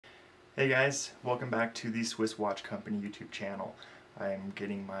Hey guys, welcome back to the Swiss Watch Company YouTube channel. I'm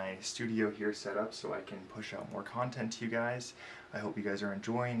getting my studio here set up so I can push out more content to you guys. I hope you guys are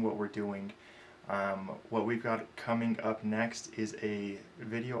enjoying what we're doing. What we've got coming up next is a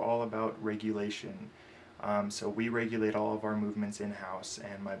video all about regulation. So we regulate all of our movements in-house,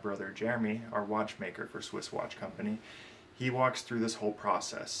 and my brother Jeremy, our watchmaker for Swiss Watch Company, he walks through this whole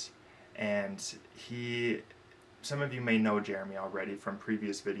process. And some of you may know Jeremy already from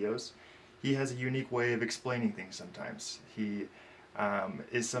previous videos. He has a unique way of explaining things sometimes. He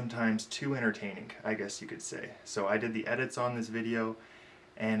is sometimes too entertaining, I guess you could say. So I did the edits on this video,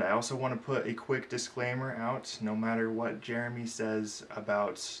 and I also want to put a quick disclaimer out. No matter what Jeremy says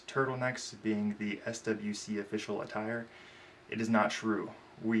about turtlenecks being the SWC official attire, it is not true.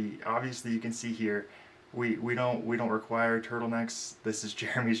 Obviously, you can see here, we don't require turtlenecks. This is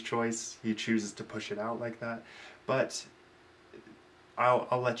Jeremy's choice. He chooses to push it out like that. But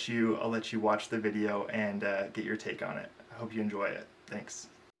I'll let you watch the video and get your take on it. I hope you enjoy it. Thanks.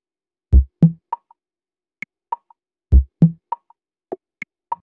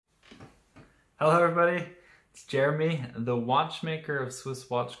 Hello everybody, it's Jeremy, the watchmaker of Swiss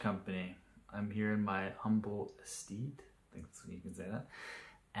Watch Company. I'm here in my humble estate, I think that's what you can say that,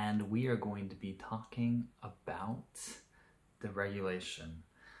 and we are going to be talking about the regulation.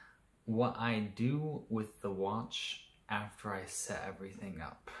 What I do with the watch after I set everything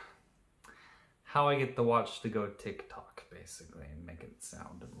up. How I get the watch to go tick-tock, basically, and make it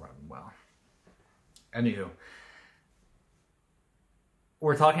sound and run well. Anywho,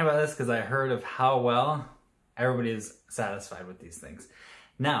 we're talking about this because I heard of how well everybody is satisfied with these things.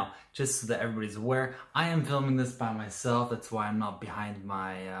 Now, just so that everybody's aware, I am filming this by myself. That's why I'm not behind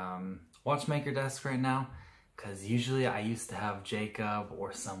my watchmaker desk right now, because usually I used to have Jacob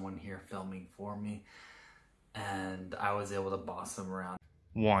or someone here filming for me, and I was able to boss them around.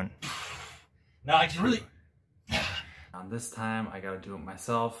 One. Now I can really... This time I gotta do it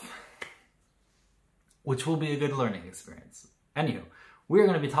myself, which will be a good learning experience. Anywho, we're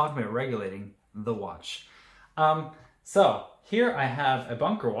gonna be talking about regulating the watch. So here I have a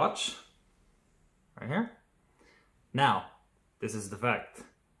bunker watch, right here. Now, this is defect.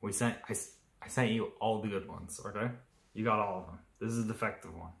 I sent you all the good ones, okay? You got all of them. This is a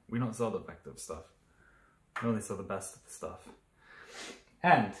defective one. We don't sell defective stuff. We only sell the best of the stuff.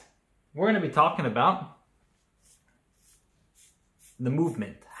 And we're going to be talking about the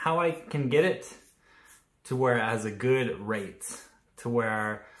movement. How I can get it to where it has a good rate. To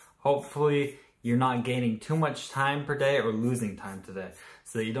where hopefully you're not gaining too much time per day or losing time today.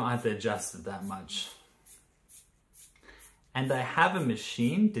 So that you don't have to adjust it that much. And I have a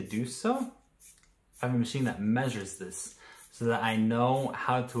machine to do so. I have a machine that measures this so that I know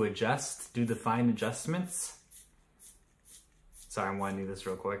how to adjust, do the fine adjustments. Sorry, I'm winding this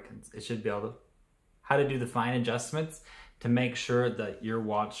real quick. It should be able to, how to do the fine adjustments to make sure that your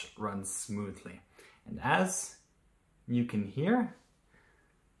watch runs smoothly. And as you can hear,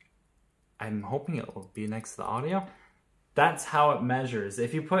 I'm hoping it will be next to the audio. That's how it measures.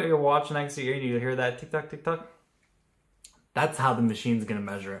 If you put your watch next to your ear and you hear that tick tock, tick tock, that's how the machine's gonna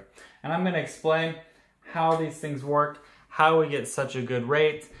measure it. And I'm gonna explain how these things work, how we get such a good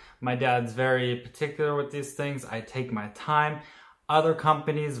rate. My dad's very particular with these things. I take my time. Other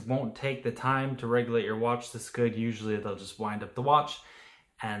companies won't take the time to regulate your watch this good. Usually they'll just wind up the watch.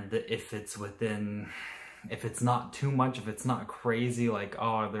 And if it's not too much, if it's not crazy, like,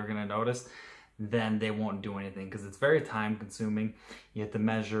 oh, they're gonna notice, then they won't do anything because it's very time consuming. You have to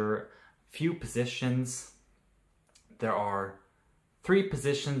measure a few positions. There are 3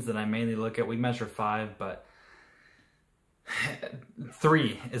 positions that I mainly look at. We measure 5, but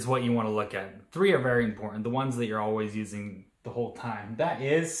 3 is what you want to look at. 3 are very important, the ones that you're always using the whole time. That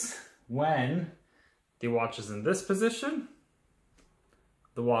is when the watch is in this position,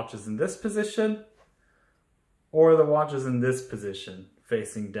 the watch is in this position, or the watch is in this position,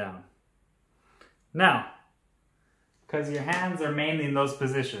 facing down. Now, because your hands are mainly in those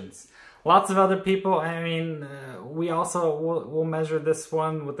positions. Lots of other people, I mean, we also will measure this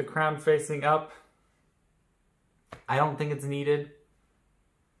one with the crown facing up. I don't think it's needed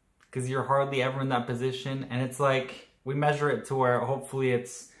because you're hardly ever in that position, and it's like we measure it to where hopefully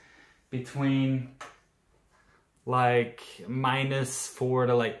it's between like -4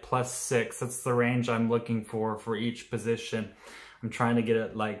 to like +6. That's the range I'm looking for each position. I'm trying to get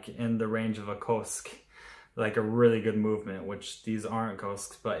it like in the range of a Kosk, like a really good movement, which these aren't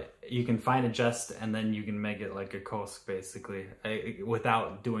Kosks, but you can fine adjust and then you can make it like a Kosk basically.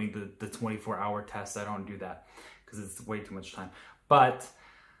 Without doing the 24-hour test, I don't do that because it's way too much time. But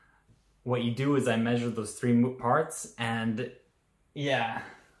what you do is I measure those 3 parts, and yeah,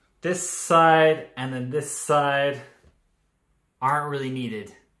 this side and then this side aren't really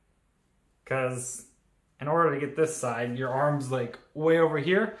needed. Because in order to get this side, your arm's like way over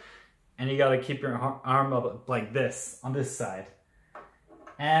here, and you gotta keep your arm up like this on this side.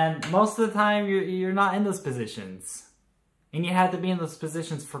 And most of the time, you're not in those positions. And you have to be in those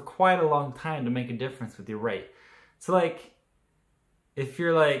positions for quite a long time to make a difference with your rate. So like, if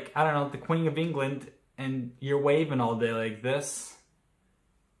you're like, I don't know, the Queen of England, and you're waving all day like this,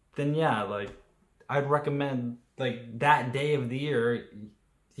 then yeah, like, I'd recommend, like, that day of the year,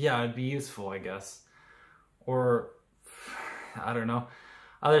 yeah, it'd be useful, I guess. Or, I don't know,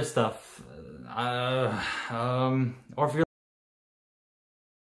 other stuff. Or if you're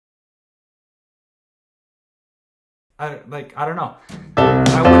I don't know.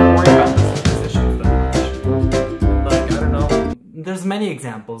 I wouldn't worry about this position that much. Like, I don't know. There's many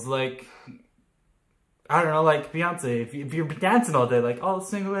examples. Like, I don't know, like Beyonce. If you're dancing all day, like, oh,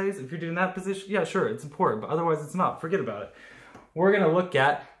 single A's, if you're doing that position, yeah, sure, it's important, but otherwise it's not. Forget about it. We're going to look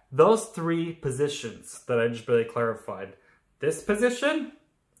at those 3 positions that I just really clarified. This position,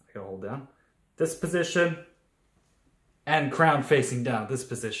 I gotta hold down. This position, and crown facing down, this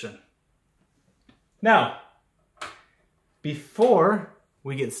position. Now, before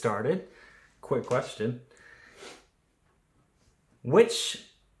we get started, quick question. Which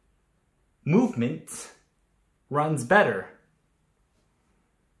movement runs better?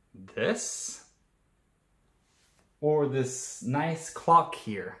 This or this nice clock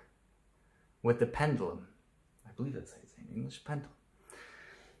here with the pendulum? I believe that's how you say it in English, pendulum.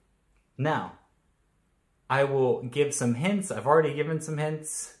 Now, I will give some hints. I've already given some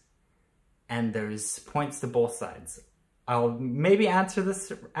hints, and there's points to both sides. I'll maybe answer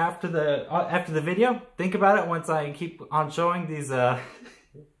this after the video. Think about it once I keep on showing these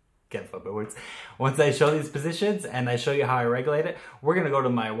can't flip my words. Once I show these positions and I show you how I regulate it, we're gonna go to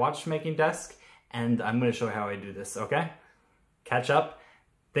my watchmaking desk and I'm gonna show you how I do this, okay? Catch up,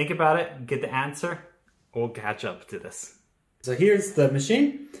 think about it, get the answer, we'll catch up to this. So here's the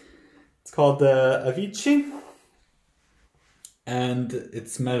machine. It's called the Avicii, and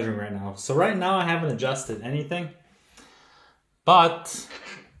it's measuring right now. So right now I haven't adjusted anything. But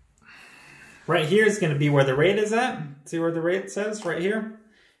right here is going to be where the rate is at. See where the rate says right here?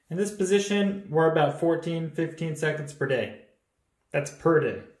 In this position, we're about 14, 15 seconds per day. That's per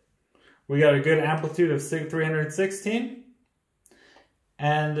day. We got a good amplitude of 316.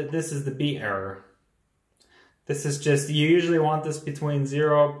 And this is the beat error. This is just, you usually want this between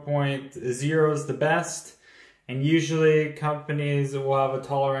 0.0 is the best. And usually companies will have a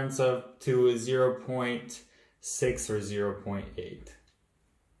tolerance to 0.6 or 0.8.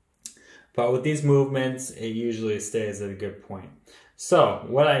 But with these movements, it usually stays at a good point. So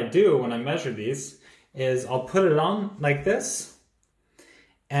what I do when I measure these is I'll put it on like this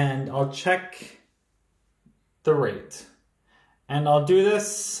and I'll check the rate. And I'll do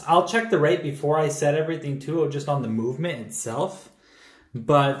this, I'll check the rate before I set everything too, or just on the movement itself.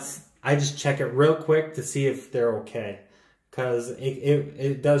 But I just check it real quick to see if they're okay. Because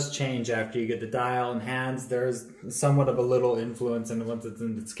it does change after you get the dial and hands. There's somewhat of a little influence in once it's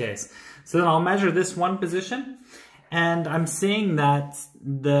in its case. So then I'll measure this one position, and I'm seeing that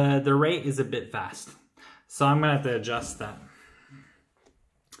the rate is a bit fast. So I'm gonna have to adjust that.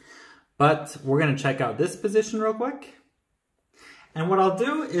 But we're gonna check out this position real quick. And what I'll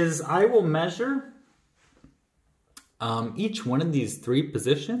do is I will measure each one of these 3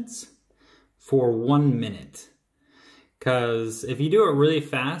 positions for 1 minute. Because if you do it really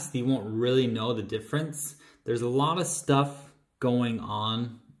fast, you won't really know the difference. There's a lot of stuff going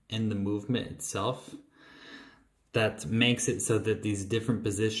on in the movement itself that makes it so that these different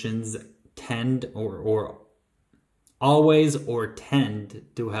positions tend or always or tend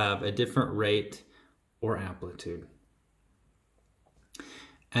to have a different rate or amplitude.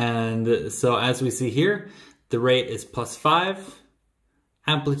 And so as we see here, the rate is +5,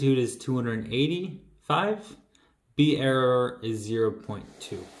 amplitude is 285, B error is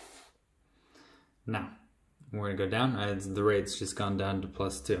 0.2. Now, we're gonna go down, as the rate's just gone down to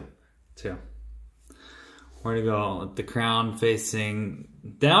 +2. We're gonna go with the crown facing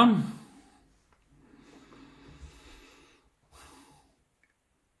down.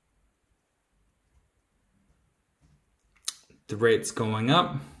 The rate's going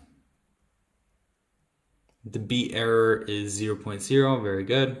up. The beat error is 0.0, very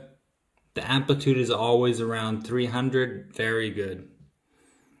good. The amplitude is always around 300, very good.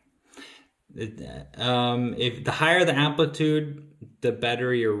 If the higher the amplitude, the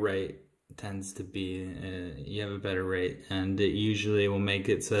better your rate tends to be, you have a better rate, and it usually will make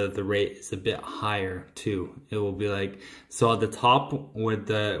it so that the rate is a bit higher too. It will be like, so at the top with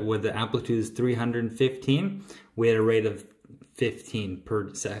the amplitude is 315, we had a rate of 15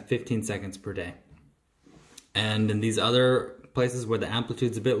 seconds per day. And in these other places where the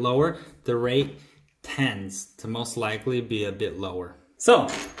amplitude's a bit lower, the rate tends to most likely be a bit lower. So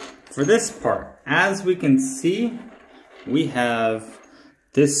for this part, as we can see, we have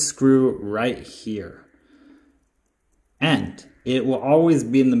this screw right here. And it will always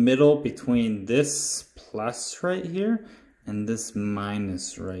be in the middle between this plus right here and this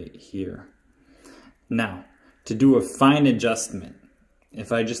minus right here. Now, to do a fine adjustment,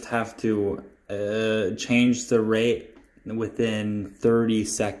 if I just have to change the rate within 30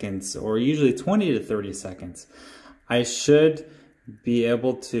 seconds, or usually 20 to 30 seconds, I should be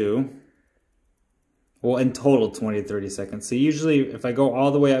able to, well, in total 20 to 30 seconds. So usually if I go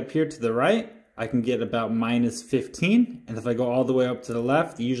all the way up here to the right, I can get about minus 15. And if I go all the way up to the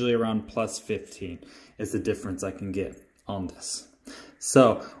left, usually around plus 15 is the difference I can get on this.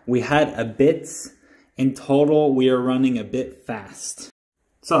 So we had a bit, in total, we are running a bit fast.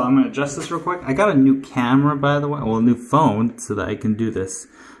 So I'm gonna adjust this real quick. I got a new camera, by the way, well, a new phone, so that I can do this.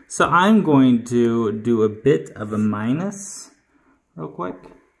 So I'm going to do a bit of a minus real quick.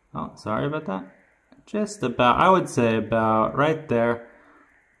 Oh, sorry about that. Just about, I would say about right there.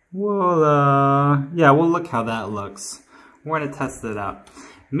 We'll, yeah, we'll look how that looks. We're gonna test it out.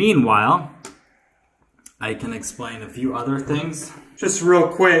 Meanwhile, I can explain a few other things. Just real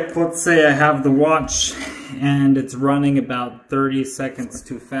quick, let's say I have the watch and it's running about 30 seconds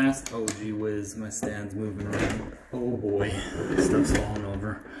too fast. Oh gee whiz, my stand's moving around. Oh boy, stuff's falling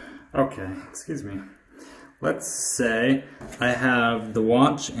over. Okay, excuse me. Let's say I have the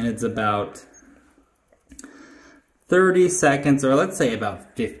watch and it's about 30 seconds, or let's say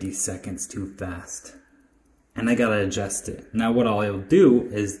about 50 seconds too fast. And I gotta adjust it. Now what I'll do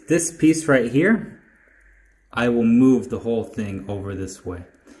is this piece right here, I will move the whole thing over this way.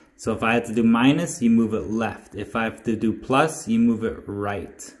 So if I have to do minus, you move it left. If I have to do plus, you move it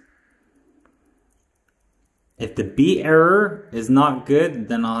right. If the beat error is not good,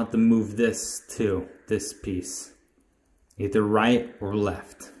 then I'll have to move this too, this piece. Either right or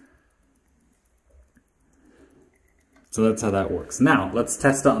left. So that's how that works. Now, let's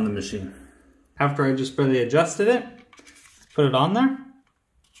test it on the machine. After I just barely adjusted it, put it on there.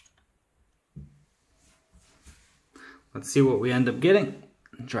 Let's see what we end up getting.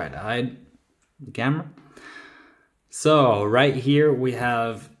 Try to hide the camera. So right here we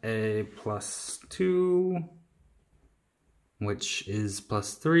have a +2, which is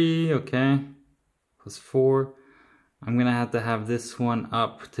 +3, okay, +4. I'm gonna have to have this one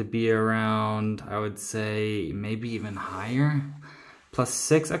up to be around, I would say, maybe even higher.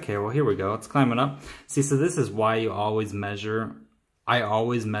 +6, okay, well here we go, let's climb it up. See, so this is why you always measure. I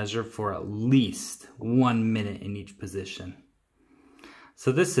always measure for at least 1 minute in each position.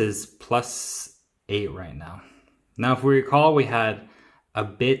 So this is +8 right now. Now if we recall, we had a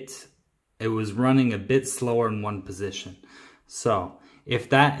bit, it was running a bit slower in one position. So if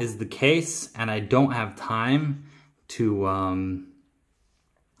that is the case and I don't have time to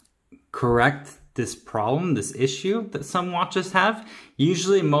correct this problem, this issue that some watches have,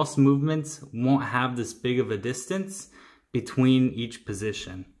 usually most movements won't have this big of a distance between each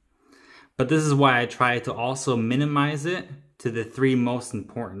position. But this is why I try to also minimize it to the 3 most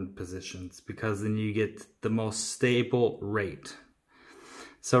important positions, because then you get the most stable rate.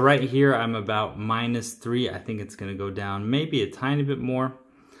 So right here I'm about -3. I think it's gonna go down maybe a tiny bit more.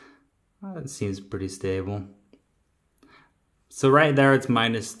 It seems pretty stable. So right there it's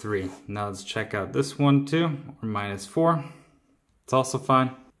 -3. Now let's check out this one too, or -4. It's also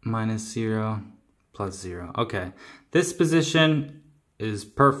fine. -0. +0. Okay, this position is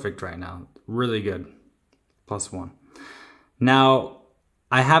perfect right now. Really good. +1. Now,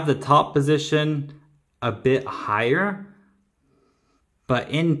 I have the top position a bit higher, but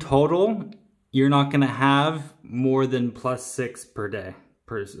in total, you're not gonna have more than +6 per day,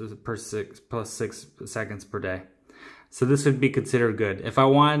 +6 seconds per day. So this would be considered good. If I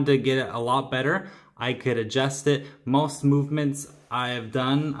wanted to get it a lot better, I could adjust it. Most movements I have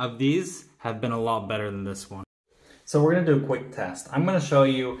done of these have been a lot better than this one. So we're gonna do a quick test. I'm gonna show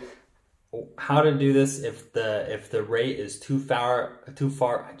you how to do this if the rate is too far. I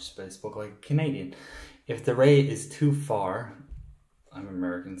just spoke like a Canadian. If the rate is too far, I'm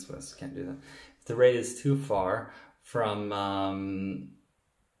American, Swiss, can't do that. If the rate is too far from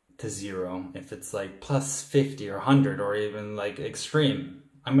to 0, if it's like +50 or 100 or even like extreme,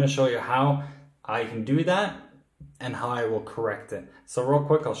 I'm gonna show you how I can do that and how I will correct it. So real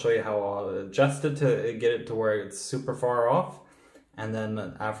quick, I'll show you how I'll adjust it to get it to where it's super far off, and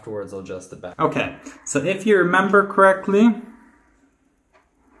then afterwards I'll adjust it back. Okay, so if you remember correctly,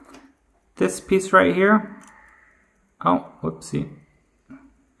 this piece right here, oh, whoopsie,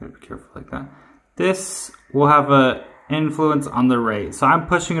 gotta be careful like that. This will have a influence on the rate. So I'm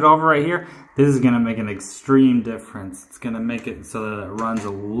pushing it over right here. This is gonna make an extreme difference. It's gonna make it so that it runs a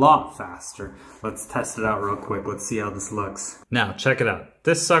lot faster. Let's test it out real quick. Let's see how this looks. Now check it out.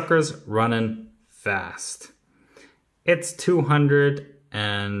 This sucker's running fast. It's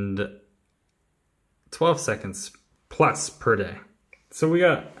 212 seconds plus per day. So we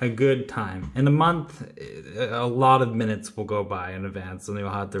got a good time. In a month, a lot of minutes will go by in advance, and you'll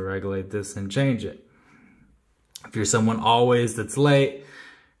have to regulate this and change it. If you're someone always that's late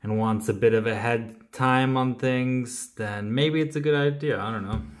and wants a bit of a head time on things, then maybe it's a good idea. I don't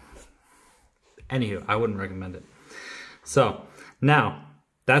know. Anywho, I wouldn't recommend it. So now,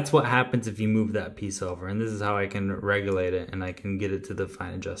 that's what happens if you move that piece over, and this is how I can regulate it and I can get it to the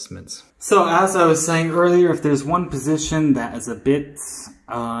fine adjustments. So as I was saying earlier, if there's one position that is a bit,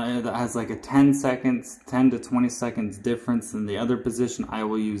 that has like a 10 to 20 seconds difference than the other position, I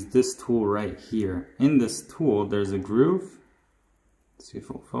will use this tool right here. In this tool, there's a groove. Let's see if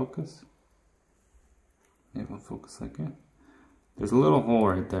it'll focus. It will focus like it. There's a little hole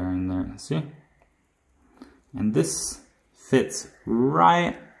right there in there, see? And this fits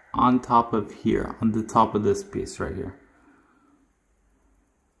right on top of here, on the top of this piece right here.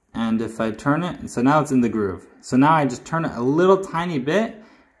 And if I turn it, so now it's in the groove. So now I just turn it a little tiny bit,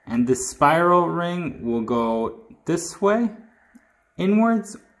 and this spiral ring will go this way,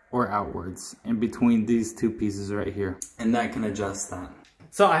 inwards or outwards, in between these two pieces right here. And that can adjust that.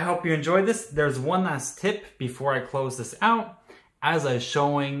 So I hope you enjoyed this. There's one last tip before I close this out. As I was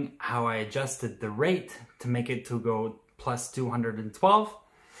showing how I adjusted the rate to make it to go plus 212.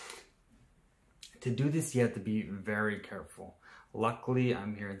 To do this, you have to be very careful. Luckily,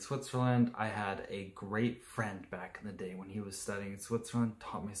 I'm here in Switzerland. I had a great friend back in the day when he was studying in Switzerland,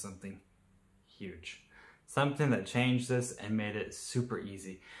 taught me something huge. Something that changed this and made it super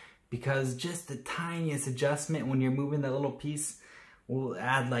easy. Because just the tiniest adjustment when you're moving that little piece will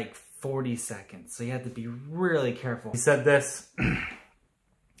add like 40 seconds. So you have to be really careful. He said this,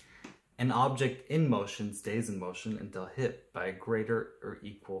 an object in motion stays in motion until hit by a greater or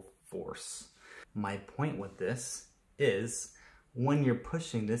equal force. My point with this is when you're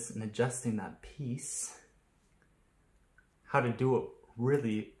pushing this and adjusting that piece, how to do it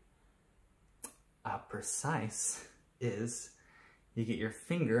really precise is you get your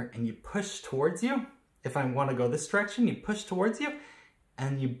finger and you push towards you. If I want to go this direction, you push towards you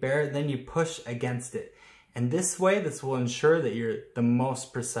and then you push against it. And this way, this will ensure that you're the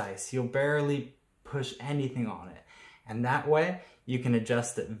most precise. You'll barely push anything on it. And that way, you can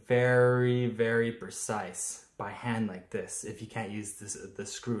adjust it very, very precise by hand like this, if you can't use the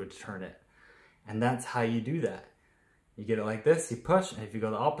screw to turn it. And that's how you do that. You get it like this, you push, and if you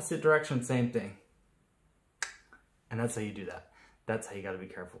go the opposite direction, same thing. And that's how you do that. That's how you gotta be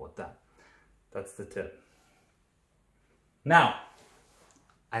careful with that. That's the tip. Now,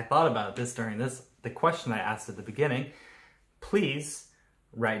 I thought about this during the question I asked at the beginning. Please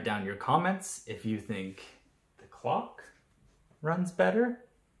write down your comments if you think the clock runs better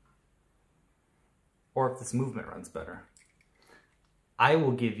or if this movement runs better. I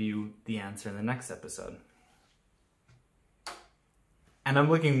will give you the answer in the next episode. And I'm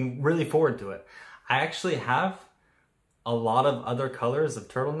looking really forward to it. I actually have a lot of other colors of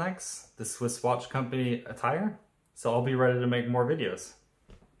turtlenecks, the Swiss watch company attire, so I'll be ready to make more videos.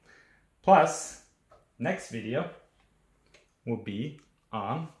 Plus, next video will be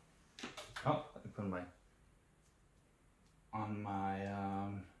on, oh, let me put my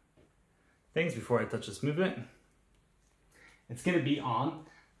things before I touch this movement. It's going to be on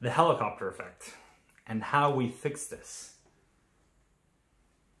the helicopter effect and how we fix this.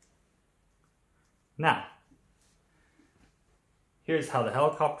 Now, here's how the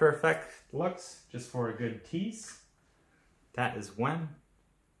helicopter effect looks, just for a good tease. That is when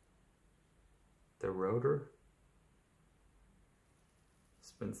the rotor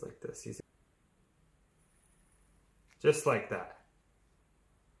spins like this. You see? Just like that.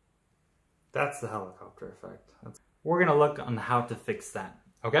 That's the helicopter effect. We're gonna look on how to fix that,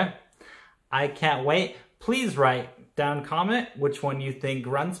 okay? I can't wait. Please write down, comment which one you think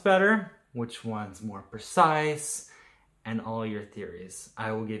runs better, which one's more precise, and all your theories.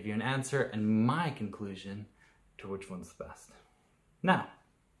 I will give you an answer and my conclusion to which one's the best. Now,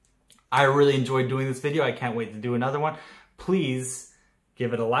 I really enjoyed doing this video. I can't wait to do another one. Please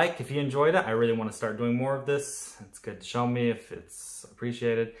Give it a like if you enjoyed it. I really want to start doing more of this. It's good to show me if it's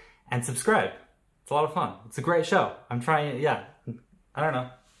appreciated. And subscribe. It's a lot of fun. It's a great show. I'm trying, yeah. I don't know.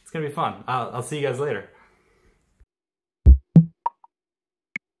 It's going to be fun. I'll see you guys later.